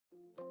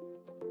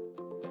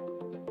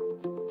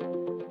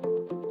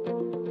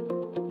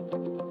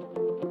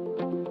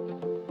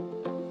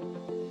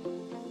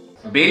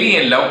Bailey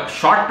and Love,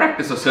 Short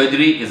Practice of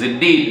Surgery is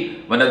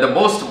indeed one of the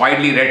most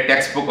widely read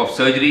textbook of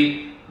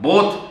surgery,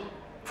 both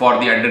for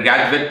the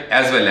undergraduate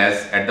as well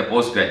as at the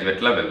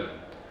postgraduate level.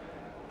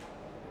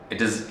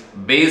 It is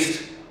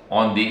based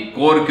on the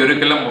core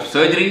curriculum of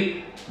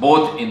surgery,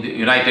 both in the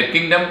United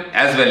Kingdom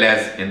as well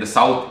as in the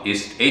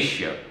Southeast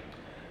Asia.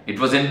 It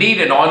was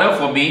indeed an honor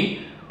for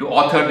me to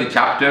author the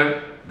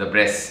chapter, The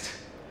Breast.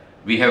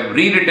 We have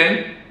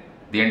rewritten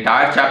the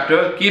entire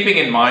chapter, keeping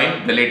in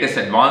mind the latest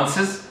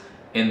advances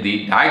in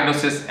the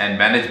diagnosis and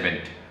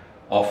management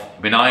of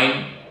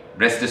benign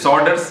breast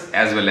disorders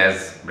as well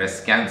as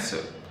breast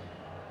cancer.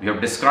 We have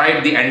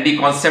described the ND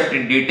concept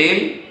in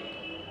detail,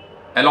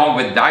 along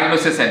with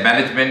diagnosis and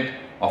management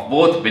of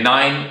both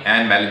benign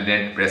and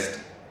malignant breast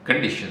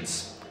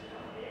conditions.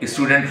 A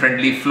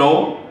student-friendly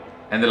flow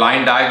and the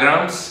line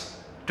diagrams,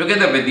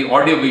 together with the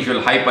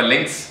audio-visual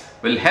hyperlinks,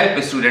 will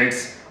help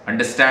students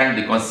understand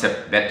the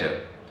concept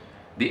better.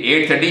 The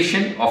 8th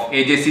edition of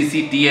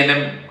AJCC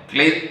TNM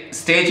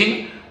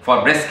staging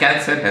for breast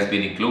cancer has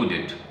been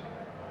included.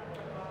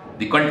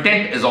 The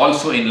content is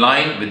also in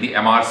line with the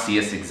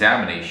MRCS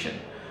examination.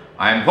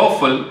 I am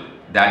hopeful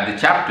that the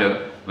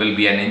chapter will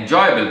be an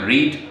enjoyable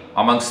read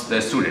amongst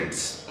the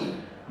students.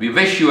 We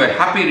wish you a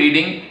happy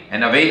reading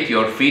and await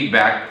your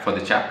feedback for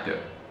the chapter.